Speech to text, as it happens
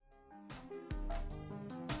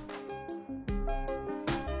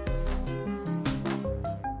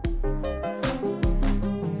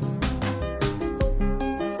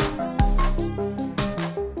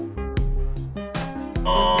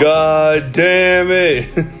God damn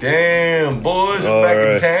it. Damn, boys are back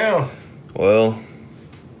in town. Well,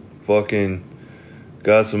 fucking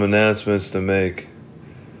got some announcements to make.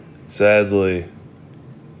 Sadly,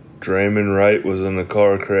 Dreyman Wright was in a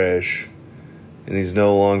car crash, and he's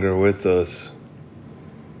no longer with us.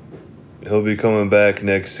 He'll be coming back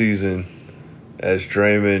next season as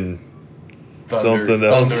Dreyman something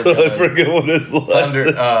else. I forget what his last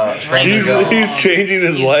name. He's changing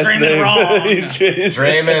his last name. He's changing.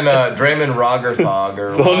 Dreyman Rogerthog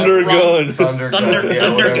or Thundergun.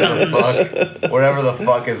 Whatever the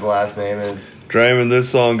fuck his last name is. Dreyman, this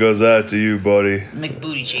song goes out to you, buddy.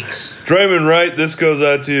 McBooty cheeks. Dreyman Wright, this goes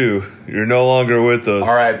out to you. You're no longer with us.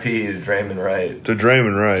 R.I.P. to Dreyman Wright. To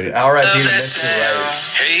Dreyman Wright. R.I.P. to Mr.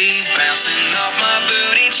 Wright. He's bouncing off my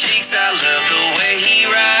booty cheeks. I love the way he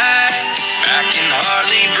rides. I can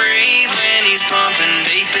hardly breathe when he's pumping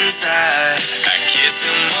deep inside. I kiss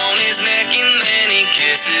him on his neck and then he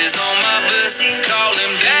kisses on my pussy. Call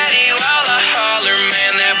him daddy while I holler,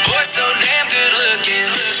 man, that boy's so damn good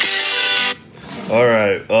looking. All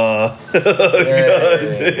right. God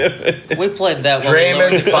damn it. We played that one.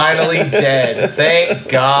 Dreyman's finally dead. Thank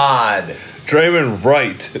God. Dreyman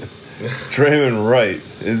Wright. Dreyman Wright.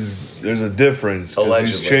 There's a difference.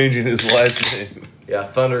 Allegedly. He's changing his last name. Yeah,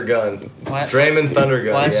 Thundergun. Why- Dreyman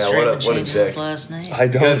Thundergun. Why is Yeah, Dreyman what a changing dick. his last name? I don't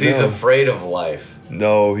know. Because he's afraid of life.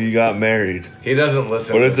 No, he got married. He doesn't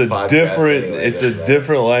listen But to it's this a podcast different anyway, it's a doesn't it?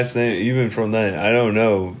 different last name even from that. I don't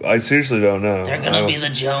know. I seriously don't know. They're gonna be the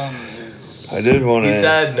Joneses. I did want to. He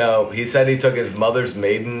said no. He said he took his mother's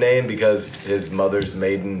maiden name because his mother's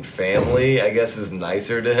maiden family, I guess, is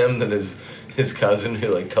nicer to him than his cousin who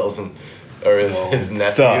like tells him, or his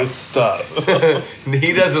nephew. Stop.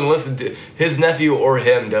 He doesn't listen to his nephew or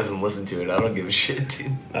him doesn't listen to it. I don't give a shit,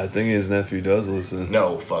 dude. I think his nephew does listen.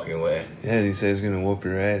 No fucking way. Yeah, and he said he's gonna whoop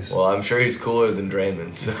your ass. Well, I'm sure he's cooler than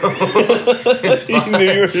Dreyman, so it's fine.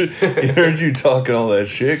 He heard you talking all that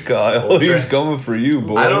shit, Kyle. Well, He's coming for you,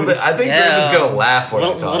 boy. I think Dreyman's gonna laugh when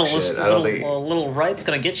I talk shit. I don't think. Little Wright's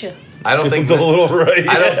gonna get you. I don't think the little Wright.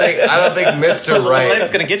 I don't think Mr. Little Wright. Wright's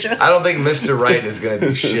gonna get you. I don't think Mr. Wright is gonna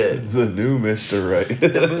do shit. The new Mr. Wright. And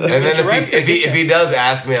then if he does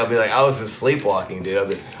ask me, I'll be like, I was just sleepwalking, dude. I'll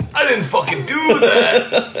be, I didn't fucking do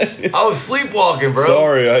that. I was sleepwalking, bro.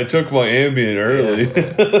 Sorry, I took my Ambien early.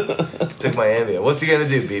 Yeah. Took my Ambien. What's he gonna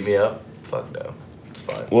do? Beat me up? Fuck no. It's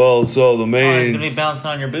fine. Well, so the Oh, he's main. gonna be bouncing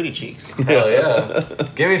on your booty cheeks. Hell yeah.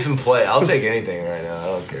 Give me some play. I'll take anything right now. I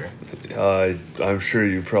don't care. I'm sure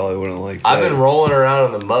you probably wouldn't like that. I've been rolling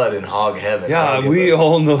around in the mud in hog heaven. Yeah, we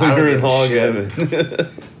all know I don't you're in give a hog shit.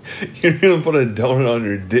 heaven. You're gonna put a donut on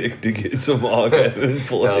your dick to get some hog heaven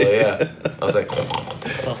play. Hell yeah. I was like,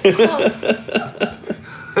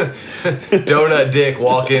 donut dick,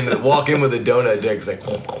 walk in with a donut dick. It's like,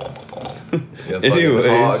 yeah, anyways,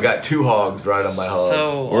 I got 2 hogs right on my hog.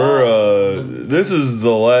 So we're this is the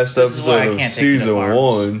last This is why I episode of can't take you to season farms.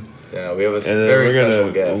 1. Yeah, we have a And then very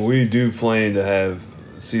special guest. we do plan to have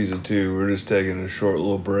season 2. We're just taking a short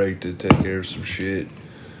little break to take care of some shit.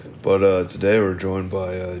 But today we're joined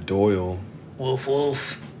by Doyle. woof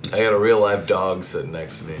woof. I got a real life dog sitting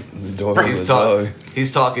next to me. Doyle He's the dog.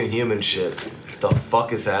 He's talking human shit. What the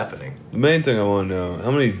fuck is happening? The main thing I want to know,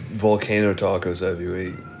 how many volcano tacos have you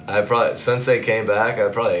eaten? Since they came back, I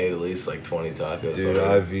probably ate at least like 20 tacos. Dude,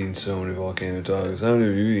 already. I've eaten so many volcano tacos. How many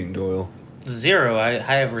have you eaten, Doyle? 0. I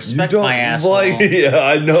have You respect don't my ass. yeah,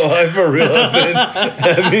 I know. I for real have been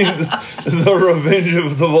having the revenge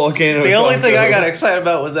of the volcano. The only thing taco. I got excited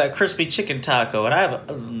about was that crispy chicken taco, and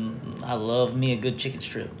I love me a good chicken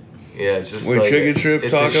strip. Yeah, it's just Wait, like chicken strip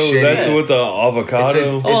it's a taco? shitty- That's with the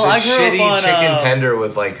avocado? It's Well, a I grew up shitty on, chicken tender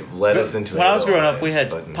with like lettuce and When tomato. I was growing on up, it. we It's had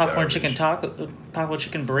fucking popcorn garbage. chicken taco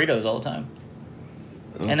chicken burritos all the time.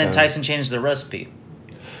 And then Okay. Tyson changed the recipe.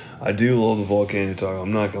 I do love the volcano taco,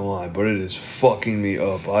 I'm not gonna lie, but it is fucking me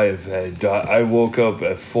up. I woke up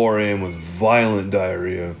at 4 a.m. with violent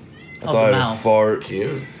diarrhea. I Oh, thought I had a mouth. fart,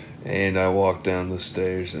 Cute. and I walked down the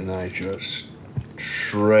stairs, and I just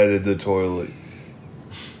shredded the toilet.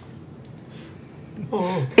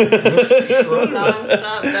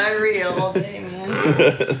 Non-stop diarrhea all day, man.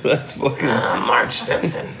 That's fucking Marge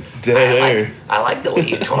Simpson. dead air. I like the way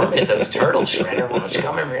you torment those turtles, Shredder. Why don't you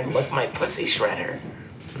come over and lick my pussy, Shredder?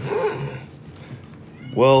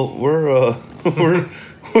 Well, we're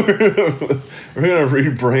gonna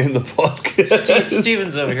rebrand the podcast.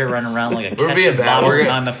 Steven's over here running around like a We're being ketchup bad. bottle We're with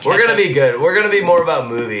gonna, not enough we're gonna ketchup. be good. We're gonna be more about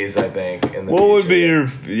movies, I think. In the What would be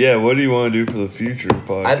future. your what do you want to do for the future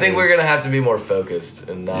podcast? I think we're gonna have to be more focused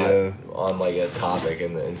and not Yeah. on like a topic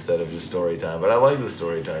instead of just story time. But I like the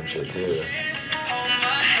story time shit too.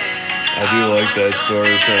 I do like that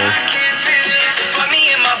story time. So fuck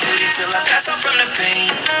me in my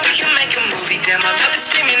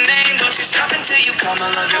I'ma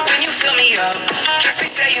love it when you fill me up. Kiss me,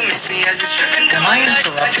 say you miss me as it's dripping down Am I my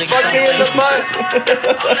nuts. interrupting Fuck me in the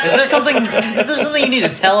butt. Is there something you need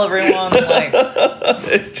to tell everyone? Like,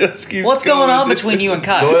 It just keeps what's going on dude. between you and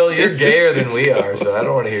Kyle? Doyle, you're gayer than we are, so I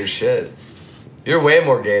don't want to hear shit. You're way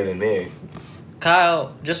more gay than me.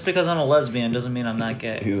 Kyle, just because I'm a lesbian doesn't mean I'm not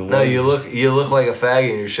gay. He's a No, you look like a faggot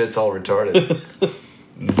and your shit's all retarded.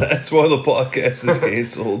 That's why the podcast is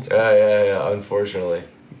canceled. Yeah, unfortunately.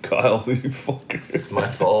 Kyle, you fucker. It's my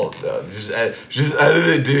fault. Just edit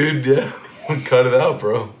it, dude. Yeah. Cut it out,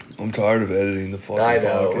 bro. I'm tired of editing the fucking I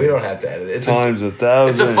know. podcast. We don't have to edit it. It's Times 1,000.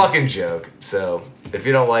 It's a fucking joke. So, if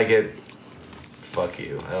you don't like it, fuck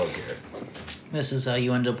you. I don't care. This is how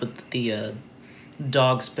you end up with the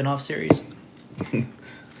dog spin-off series.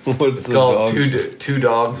 What's It's the called dog's- two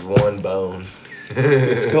Dogs, One Bone.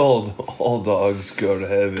 It's called All Dogs Go to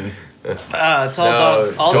Heaven. It's all No,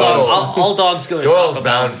 dogs. All, Doyle. all dogs go to Doyle's Taco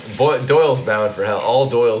Bell. bound. Doyle's bound for hell. All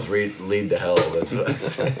Doyles lead to hell. That's what I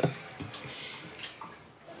say.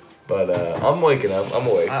 But I'm waking up. I'm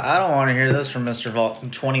awake. I don't want to hear this from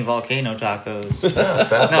Mr. 20 Volcano Tacos.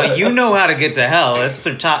 Fat No, boy. you know how to get to hell. It's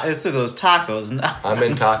through it's through those tacos. No, I'm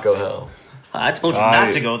in taco hell. I told you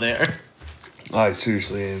not to go there. I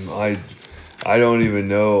seriously am. I don't even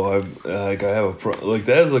know. I have a like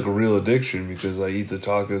that is like a real addiction because I eat the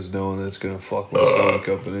tacos knowing that's gonna fuck my stomach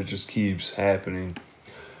up, and it just keeps happening.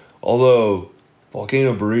 Although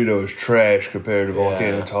Volcano Burrito is trash compared to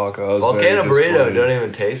Volcano Yeah. Taco. Volcano burrito don't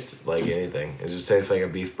even taste like anything. It just tastes like a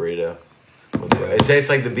beef burrito. It tastes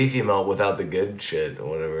like the beefy melt without the good shit or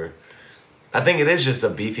whatever. I think it is just a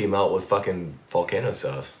beefy melt with fucking volcano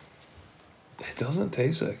sauce. It doesn't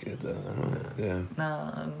taste that good though. I don't know. Yeah.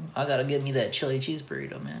 No, I gotta get me that chili cheese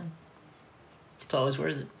burrito, man. It's always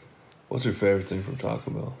worth it. What's your favorite thing from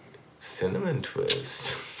Taco Bell? Cinnamon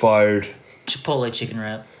twist. Fired. Chipotle chicken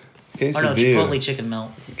wrap. Or no, Quesadilla. Chipotle chicken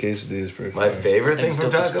melt. Quesadilla is pretty My fire. favorite thing Thing's from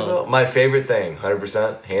dope as Taco fuck. Bell? My favorite thing,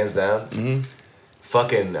 100%, hands down. Mm-hmm.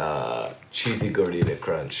 Fucking cheesy gordita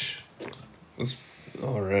crunch. That's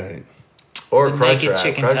all right. Or The crunch naked wrap.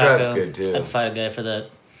 chicken Crunch taco. wrap's good too. I'd fight a guy for that.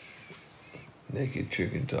 Naked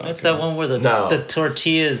chicken taco. That's that one where No. the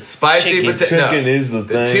tortillas Spicy chicken. potato. Chicken is the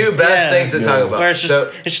The thing. two best Yeah. things to Yeah. talk about. Where it's just,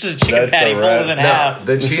 So, it's just a chicken That's the patty wrap. folded in no, half.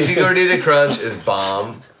 the cheesy gordita crunch is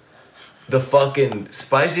bomb. The fucking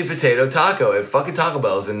spicy potato taco at fucking Taco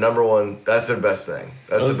Bell is the number one. That's their best thing.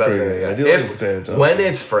 That's the That's best thing pretty they good. got. I do like potato taco. When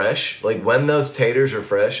it's fresh, like when those taters are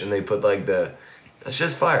fresh and they put like that's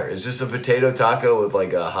just fire. It's just a potato taco with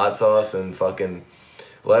like a hot sauce and fucking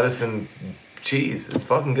lettuce and cheese. It's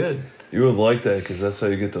fucking good. You would like that because that's how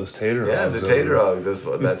you get those tater Yeah, hogs the tater over. hogs.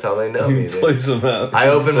 That's how they know me. You place them out. I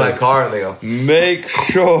open my Say, car and they go. Make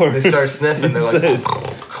sure. They start sniffing. They're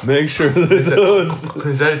like, Make sure that said- those.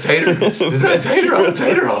 "Is that a tater? Is that a tater? I'm a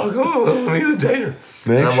tater hog. Oh, let me get a tater."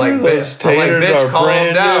 Make And I'm sure like, those bitch, I'm like, taters bitch, are calm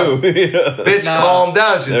brand down. new. Yeah. Bitch, Nah. calm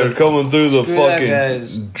down. She's They're like, coming through the Screw that, fucking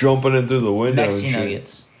guys. jumping in through the window. Mexi and shit.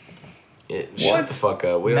 nuggets. Shut the fuck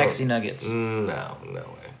up. We Mexi don't. nuggets. No way.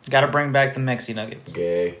 Gotta bring back the Mexi nuggets.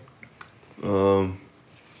 Gay. I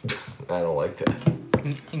don't like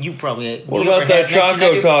that. You probably ate. What you about ever that had Mexi Choco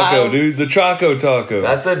nuggets, Taco, Kyle? dude? The Choco Taco.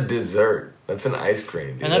 That's a dessert. That's an ice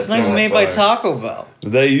cream. Dude. And that's not even made by Taco Bell.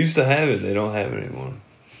 They used to have it. They don't have it anymore.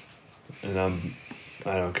 And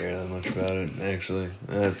I don't care that much about it, actually.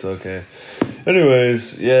 That's okay.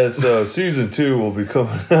 Anyways, yeah, so season 2 will be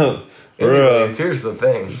coming out. Anyways, here's the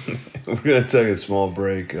thing. We're going to take a small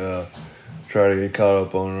break, try to get caught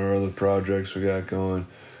up on our other projects we got going.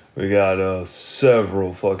 We got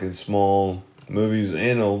several fucking small movies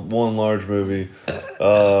and one large movie.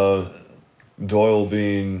 Doyle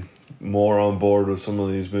being more on board with some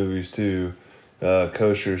of these movies too.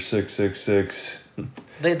 Kosher 666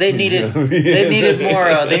 They needed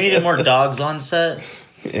more dogs on set.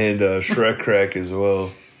 and Shrek Crack as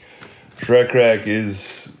well. Shrek Crack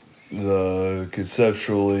is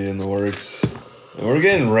conceptually in the works. And we're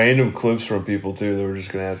getting random clips from people too that we're just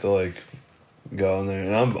gonna have to like go on there,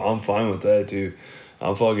 and I'm fine with that too.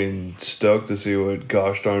 I'm fucking stoked to see what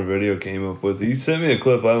gosh darn video came up with. He sent me a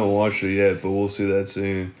clip. I haven't watched it yet, but we'll see that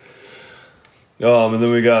soon. And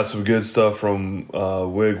then we got some good stuff from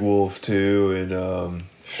Wig Wolf too, and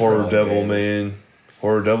Horror Devil Man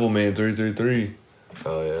 333.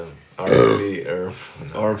 Oh yeah. R&B or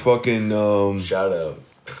Our fucking shout out.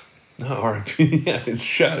 not R&B. Yeah, it's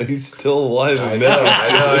shot. He's still alive. I and know.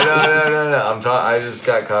 now. I just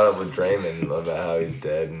got caught up with Dreyman about how he's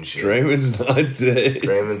dead and shit. Drayman's not dead.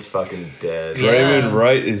 Dreyman's fucking dead. Yeah. Dreyman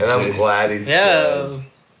Wright is And I'm dead. glad he's Yeah. dead.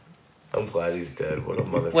 I'm glad he's dead. What a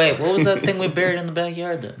motherfucker. Wait, what was that thing we buried in the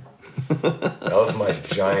backyard then? That was my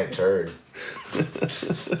giant turd.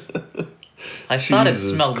 I thought it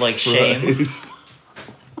Jesus smelled like shame. Christ.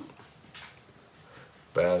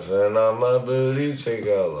 Bouncing on my booty, cheek,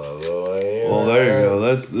 I love the way. Well, there you go.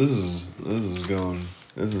 This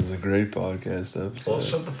is a great podcast episode. Well,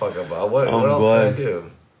 shut the fuck up. What I'm else glad. can I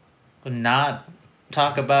do? Not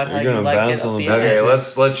talk about how You're you gonna like bounce it on up the the back. Okay,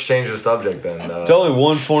 ass. let's change the subject then. Tell me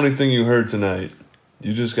one funny thing you heard tonight.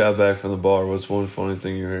 You just got back from the bar. What's one funny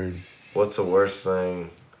thing you heard? What's the worst thing?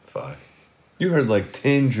 Fuck. You heard like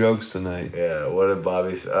 10 jokes tonight. Yeah, what did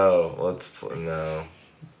Bobby say? Oh, no.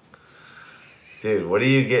 Dude, what do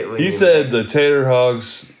you get when He you said the mix- tater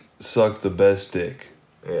hogs suck the best dick.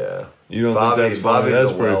 Yeah. You don't think that's funny? Bobby's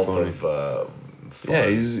That's a pretty wealth funny. of fun. Yeah,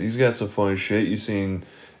 he's got some funny shit. You seen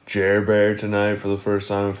Jer Bear tonight for the first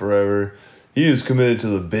time in forever. He is committed to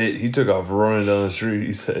the bit. He took off running down the street.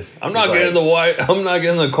 He said, I'm not getting in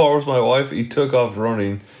the car with my wife. He took off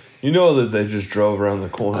running. You know that they just drove around the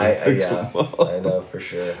corner and picked him up. I know for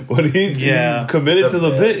sure. When he committed It's to a the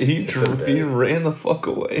bit. bit, It's a bit. he ran the fuck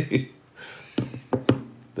away.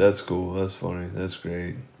 That's cool. That's funny. That's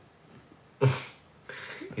great.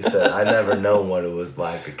 He said, I never known what it was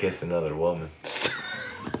like to kiss another woman.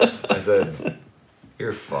 I said,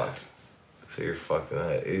 you're fucked. So you're fucked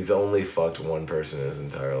tonight. He's only fucked one person in his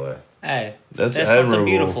entire life. Hey, That's there's admirable. something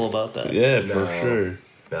beautiful about that. Yeah, for No. sure.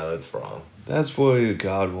 No, that's wrong. That's what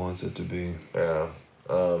God wants it to be. Yeah.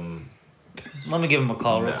 Let me give him a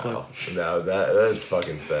call real quick. No, that's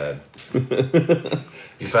fucking sad.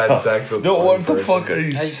 You've had sex with No, one what the person. fuck are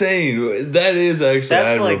you saying? That is actually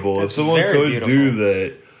That's like- admirable. If that's someone very could beautiful. do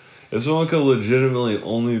that, if someone could legitimately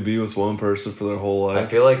only be with one person for their whole I life,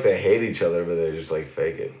 feel like they hate each other, but they just like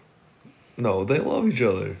fake it. no, they love each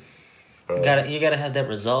other. You gotta have that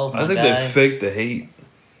resolve. I think they fake the hate.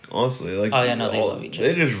 Honestly, like Oh, yeah, no, they love each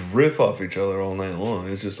They other. just riff off each other all night long.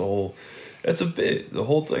 It's just a whole. It's a bit. The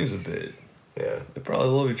whole thing's a bit. Yeah. They probably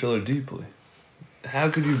love each other deeply. How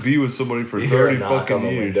could you be with somebody for You hear 30 a knock fucking on the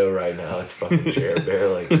years? window right now. It's fucking Chair Bear.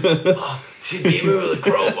 Like, oh, she beat me with a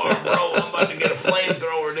crowbar, bro. I'm about to get a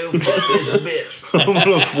flamethrower, dude. Fuck this bitch. I'm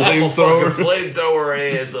gonna flamethrower. Flamethrower her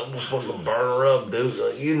hands. I'm gonna fucking burn her up, dude.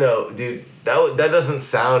 Like, you know, dude, that doesn't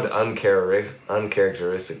sound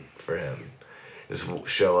uncharacteristic for him. Just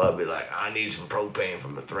show up, be like, I need some propane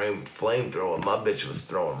from the flamethrower. My bitch was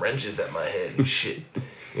throwing wrenches at my head and shit.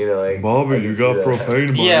 You know, like, Bobby, I you can got see that. propane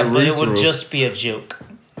in my Yeah, but it would urethra. just be a joke.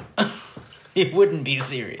 It wouldn't be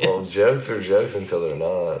serious. Well, jokes are jokes until they're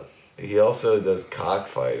not. He also does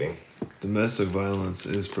cockfighting. Domestic violence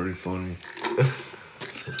is pretty funny.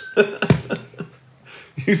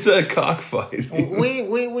 You said cockfight.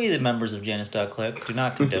 We the members of Janus.Click do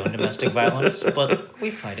not condone domestic violence, but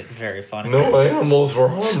we find it very funny. No animals were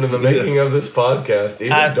harmed in the making of this podcast.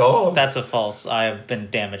 Even dogs. That's a false. I have been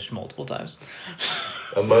damaged multiple times.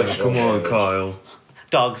 Emotional Come on, damage. Kyle.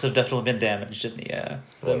 Dogs have definitely been damaged in the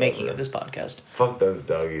Whatever. making of this podcast. Fuck those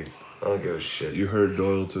doggies. I don't give a shit. You hurt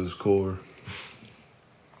Doyle to his core.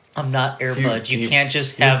 I'm not Airbud. You you- can't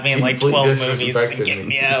just have me in like deeply 12 movies disrespected and get me.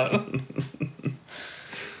 me out.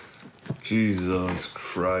 Jesus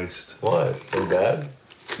Christ. What? They're bad?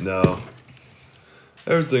 No.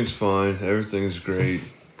 Everything's fine. Everything's great.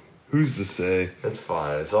 Who's to say? It's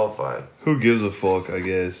fine. It's all fine. Who gives a fuck, I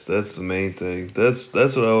guess. That's the main thing. That's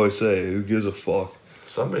what I always say. Who gives a fuck?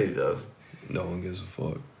 Somebody does. No one gives a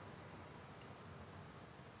fuck.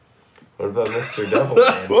 What about Mr.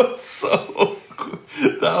 Devilman? What's so...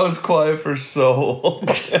 That was quiet for so long.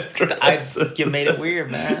 You made it weird,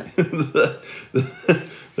 man.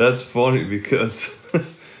 That's funny because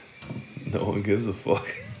no one gives a fuck.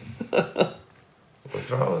 What's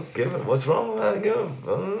wrong with giving? What's wrong with that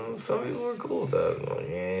go? Some people are cool with that. I'm like,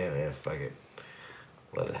 yeah, fuck it.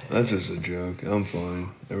 Let it happen. That's just a joke. I'm fine.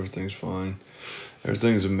 Everything's fine.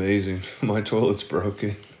 Everything's amazing. My toilet's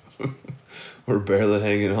broken. We're barely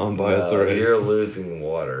hanging on by a thread. You're losing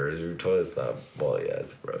water. Your toilet's not. Well, yeah,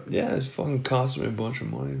 it's broken. Yeah, it's fucking costing me a bunch of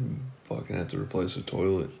money. Fucking have to replace the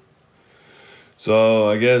toilet. So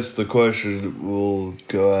I guess the question will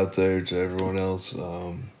go out there to everyone else.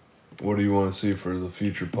 What do you want to see for the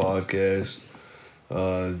future podcast?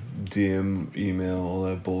 DM, email, all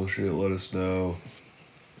that bullshit. Let us know.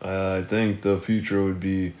 I think the future would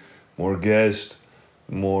be more guests,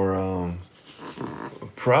 more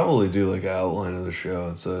probably do like an outline of the show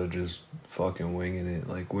instead of just fucking winging it.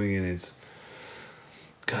 Like winging it's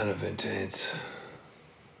kind of intense.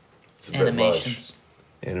 It's a bit much.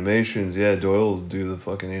 Animations. Yeah, Doyle will do the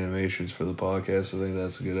fucking animations for the podcast. I think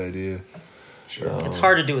that's a good idea. Sure. It's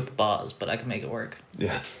hard to do with the boss, but I can make it work.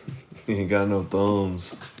 Yeah, he ain't got no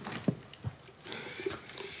thumbs.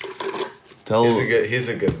 He's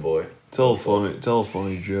a good boy. Tell a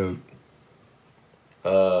funny joke.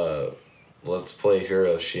 Let's play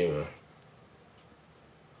Hiroshima.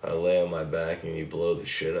 I lay on my back and you blow the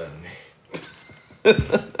shit out of me.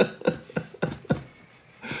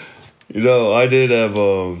 You know, I did have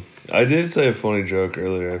I did say a funny joke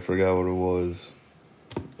earlier. I forgot what it was.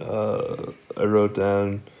 I wrote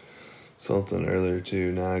down something earlier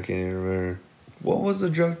too. Now I can't even remember. What was the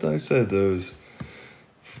joke that I said that was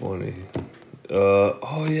funny?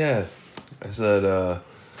 Oh yeah, I said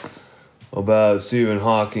about Stephen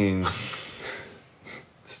Hawking.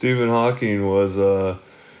 Stephen Hawking was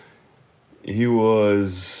he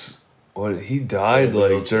died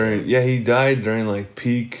like during like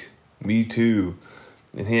peak Me Too,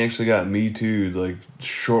 and he actually got Me Too'd like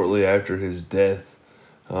shortly after his death.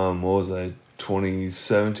 What was that,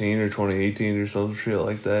 2017 or 2018 or some shit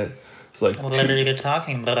like that? It's like, what are you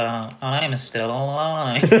talking about? I'm still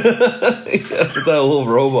alive. yeah, with that little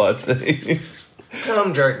robot thing.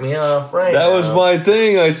 Come jerk me off right That now. was my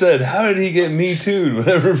thing. I said, how did he get Me Too'd?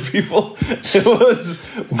 Whenever people, it was.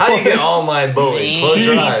 How you get all my bully? Close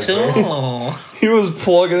your eyes, man. too. He was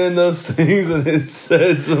plugging in those things and it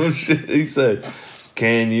said some shit. He said,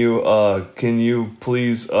 can you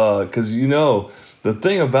please, cause you know, the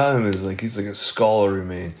thing about him is like, he's like a scholarly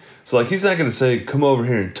man. So like, he's not going to say, come over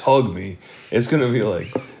here and tug me. It's going to be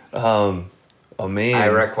like, a man. I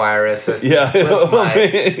require assistance Yeah, with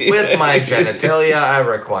my genitalia. I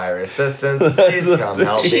require assistance. Please come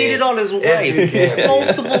help me. Cheated on his you wife can.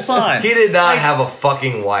 multiple times. He did not have a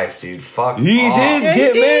fucking wife, dude. Fuck He off. did Yeah,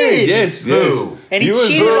 get he married. did. Yes, Who? yes. And he was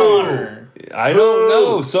cheated wrong. on her. I don't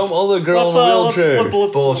know. Some other girl in a wheelchair.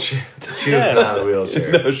 Bullshit. She was not in a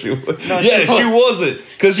wheelchair. No, she was. No, Yeah, she she wasn't.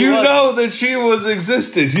 Because you wasn't. know that she was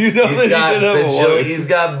existed. You know He's that got he didn't have a wife. he's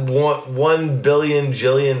got $1 billion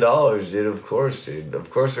jillion, dude. Of course, dude. Of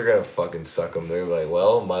course they're gonna fucking suck him. They're like,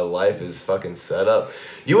 well, my life is fucking set up.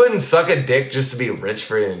 You wouldn't suck a dick just to be rich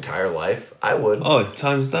for your entire life. I would. Oh,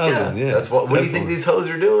 times 1,000. Yeah, That's what. What do you think these hoes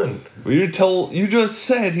are doing? Well, you just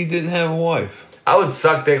said he didn't have a wife. I would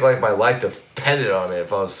suck dick like my life depended on it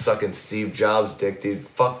if I was sucking Steve Jobs' dick, dude.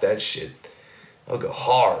 Fuck that shit. I'll go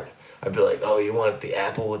hard. I'd be like, oh, you want the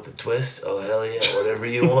apple with the twist? Oh, hell yeah. Whatever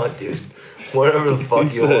you want, dude. Whatever the fuck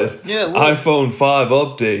He you said, want. Yeah, look. iPhone 5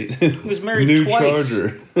 update. He was married New twice.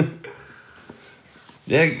 charger.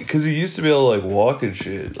 Yeah, because he used to be able to like walk and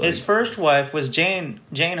shit. Like, His first wife was Jane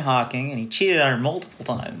Hawking, and he cheated on her multiple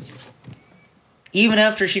times. Even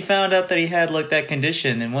after she found out that he had like that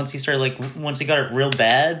condition, and once he got it real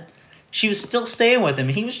bad, she was still staying with him.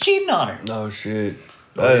 He was cheating on her. no shit.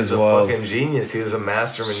 Oh, That he's is a wild. fucking genius. He was a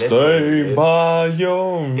master manipulator. Stay Dude. by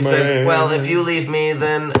your man. He said, well, if you leave me,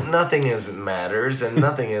 then nothing matters, and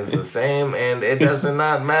nothing is the same, and it does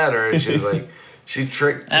not matter. And she's like, he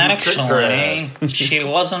tricked her Actually, ass. she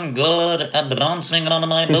wasn't good at bouncing on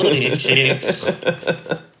my booty cheeks.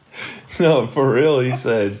 No, for real, he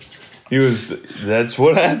said that's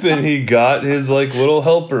what happened. He got his like little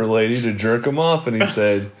helper lady to jerk him off, and he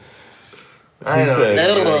said, I don't said- need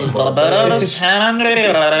It you was the anymore, best time to bitch.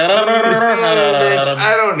 ever.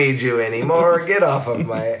 I don't need you anymore. Get out of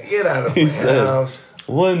my He house. said,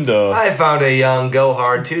 Linda. I found a young go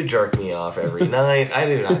hard to jerk me off every night. I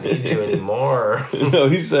do not need you anymore. No,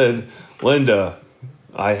 he said, Linda,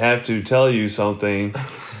 I have to tell you something.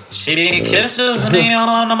 She kisses me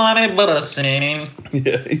on my pussy.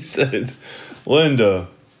 Yeah, he said, Linda,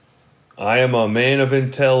 I am a man of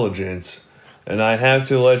intelligence, and I have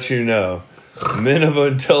to let you know, men of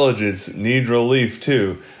intelligence need relief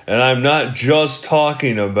too. And I'm not just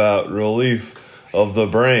talking about relief of the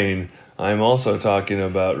brain. I'm also talking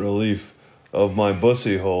about relief of my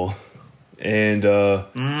bussy hole. And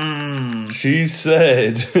she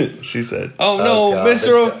said, oh no, God,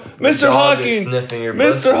 Mr. the dog is Hawking, sniffing your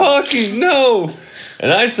Mr. pussy. Hawking, no.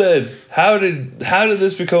 And I said, how did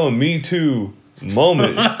this become a Me Too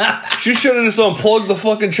moment? She should have just unplugged the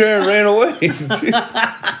fucking chair and ran away.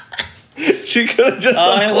 She could have just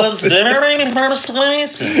I was unplugged it. very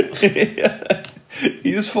persuasive.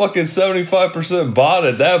 He's fucking 75% bot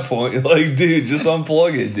at that point. Like, dude, just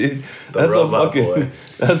unplug it, dude. That's a robot fucking. boy.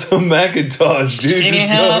 That's a Macintosh, dude. She Just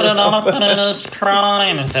had go an office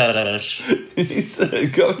crime fetish. He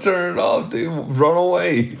said, "Go turn it off, dude. Run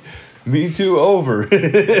away." Me Too over.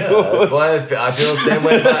 That's why I feel the same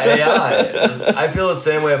way about AI. I feel the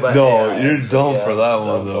same way about No, AI. you're dumb Yeah, for that don't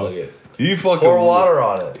one though. plug it. You fucking Pour water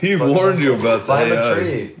on it. He Fucking warned you about that. Climb a AI.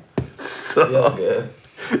 tree. Stop. Yeah,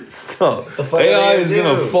 good. Stop. The fuck AI are they is gonna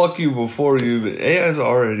gonna do? fuck you before you even. AI's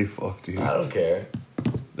already fucked you. I don't care.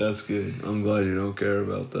 That's good. I'm glad you don't care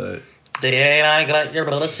about that. The AI got your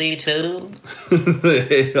pussy too? The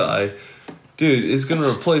AI, dude, it's gonna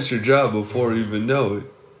replace your job before you even know it.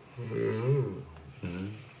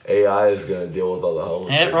 AI is gonna deal with all the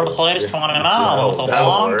homeless. It people. replaced one and all a that'll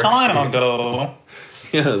long work. time ago.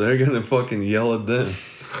 Yeah, they're gonna fucking yell at them.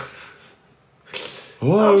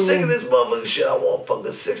 I'm sick of this motherfucking shit. I want a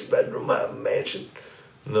fucking 6-bedroom mansion.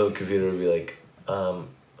 And the computer would be like,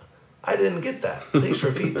 I didn't get that. Please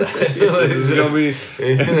repeat that. It's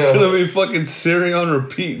gonna be fucking Siri on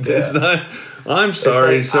repeat. Yeah. It's not. I'm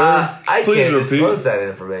sorry, like, sir. I Please can't repeat. disclose that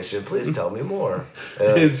information. Please tell me more.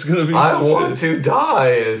 It's gonna be. I bullshit. want to die.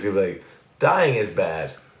 And it's gonna be like, dying is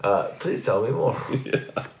bad. Please tell me more.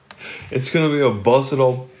 Yeah. It's gonna be a busted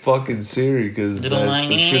old fucking Siri because that's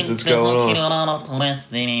the shit that's going on. With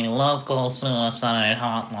the local suicide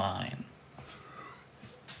hotline.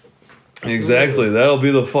 Exactly. That'll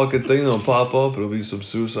be the fucking thing that'll pop up. It'll be some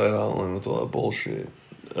suicide hotline with all that bullshit.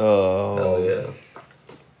 Hell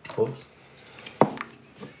yeah. Oops.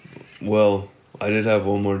 Well, I did have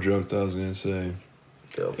one more joke that I was gonna say.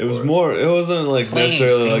 Go It was for more. It wasn't like Please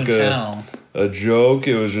necessarily do like tell. a joke.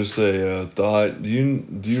 It was just a thought. Do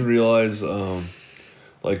you realize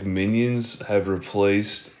like Minions have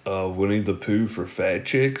replaced Winnie the Pooh for fat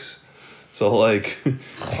chicks? So like you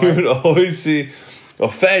would always see a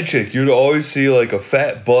fat chick. You'd always see like a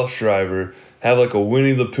fat bus driver have like a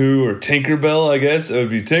Winnie the Pooh or Tinkerbell. I guess it would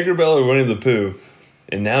be Tinkerbell or Winnie the Pooh.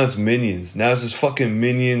 And now it's Minions. Now it's just fucking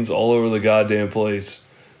Minions all over the goddamn place.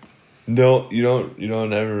 No, you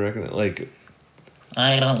don't ever recognize like.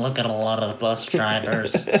 I don't look at a lot of bus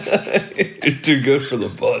drivers. You're too good for the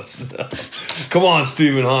bus. Come on,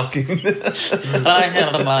 Stephen Hawking. I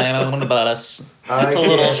have my own bus. It's I a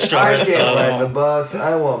little can't- short, I can't ride the though. bus.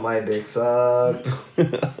 I want my dick sucked.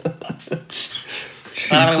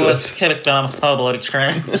 I was Jesus. kicked off public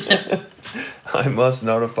transit. I must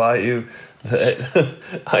notify you that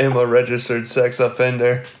I am a registered sex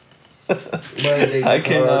offender. My dick I is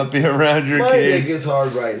cannot hard. be around your My dick kids. is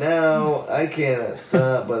hard right now. I cannot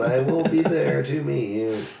stop, but I will be there to meet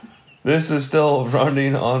you. This is still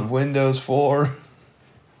running on Windows 4.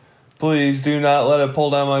 Please do not let it pull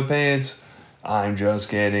down my pants. I'm just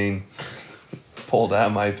kidding. Pull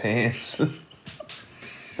down my pants.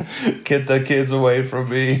 Get the kids away from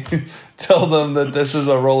me. Tell them that this is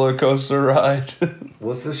a roller coaster ride.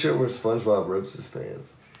 What's the shit where SpongeBob rips his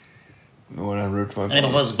pants? When I ripped my It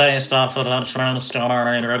pants. was based off of a true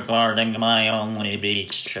story regarding my only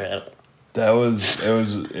beach trip. It was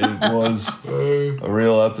a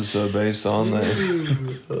real episode based on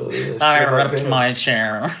that. Oh, yeah, I shit ripped pants. my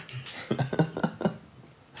chair.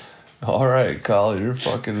 All right, Kyle, you're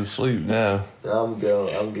fucking asleep now. I'm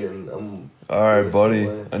All right, buddy.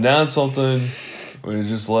 away. Announce something. We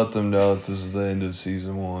just let them know that this is the end of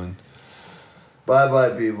season 1. Bye,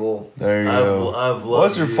 people. There you I've go. loved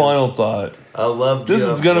What's your you. final thought? I love This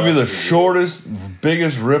you. is going to be the I've loved you. shortest,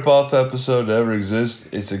 biggest rip-off episode to ever exist.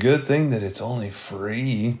 It's a good thing that it's only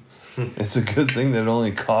free. It's a good thing that it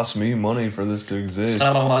only cost me money for this to exist.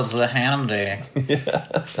 So was the handy.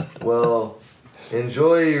 Yeah. Well,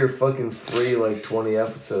 enjoy your fucking free 20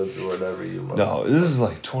 episodes or whatever you want. No, this is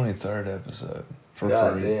like 23rd episode for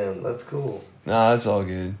God free. damn, that's cool. Nah, that's all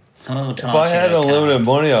good. Who If taught I you had to unlimited count?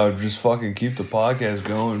 money, I would just fucking keep the podcast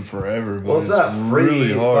going forever. But Well, it's not free.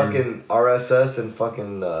 really hard. Fucking RSS and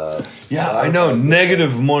fucking. Yeah, I Spotify know. get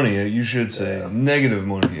Negative money, you should say. Yeah. Negative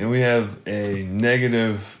money. And we have a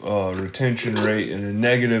negative retention rate and a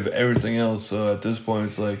negative everything else. So at this point,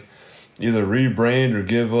 it's like either rebrand or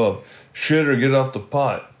give up. Shit or get off the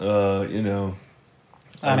pot. I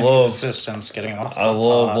need love- assistance getting off the I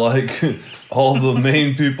love, pot. like, all the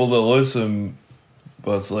main people that listen,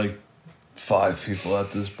 but it's like 5 people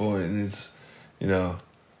at this point. And it's,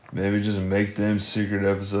 maybe just make them secret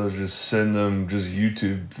episodes, just send them just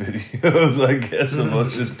YouTube videos, I guess, of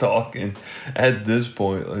us just talking at this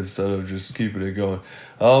point instead of just keeping it going.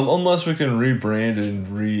 Unless we can rebrand and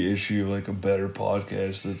reissue like a better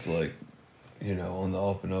podcast that's like, on the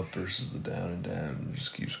up and up versus the down and down. It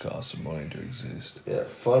just keeps costing money to exist. Yeah,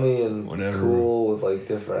 funny and Whenever- cool with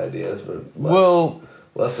different ideas, but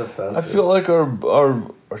less offensive. I feel like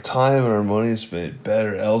our time and our money is spent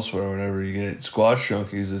better elsewhere. Whenever you get Squatch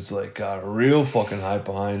Junkies, it's like got a real fucking hype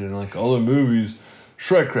behind it. And like other movies,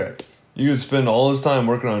 Shrek Crack. You could spend all this time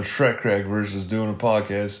working on Shrek Crack versus doing a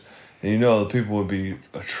podcast, and the people would be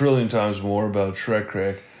a trillion times more about Shrek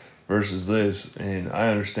Crack versus this. And I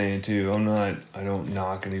understand too. I don't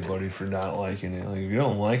knock anybody for not liking it. Like if you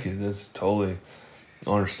don't like it, that's totally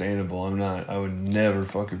understandable. I would never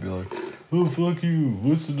fucking be like, oh, fuck you,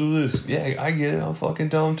 listen to this. Yeah, I get it. I'm fucking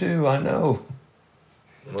dumb too. I know.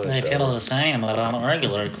 They feel the same about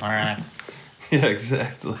regular crack. Yeah,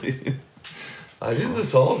 exactly. I do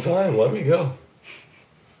this all the time. Let me go.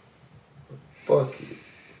 Fuck you.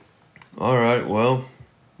 All right, well,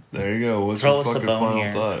 There you go. What's Throw your us a fucking bone final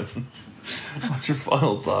here. thought? What's your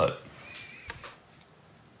final thought?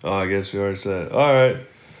 Oh, I guess we already said it. All right.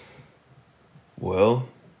 Well,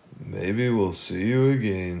 maybe we'll see you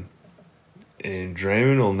again. And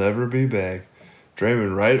Dreyman will never be back.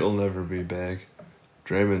 Dreyman Wright will never be back.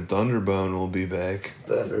 Dreyman Thunderbun will be back.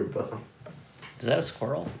 Thunderbun. Is that a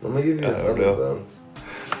squirrel? Let me give you a I don't know.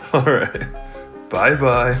 Thunderbun. All right.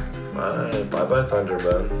 Bye-bye. Bye. Bye-bye,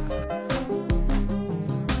 Thunderbun.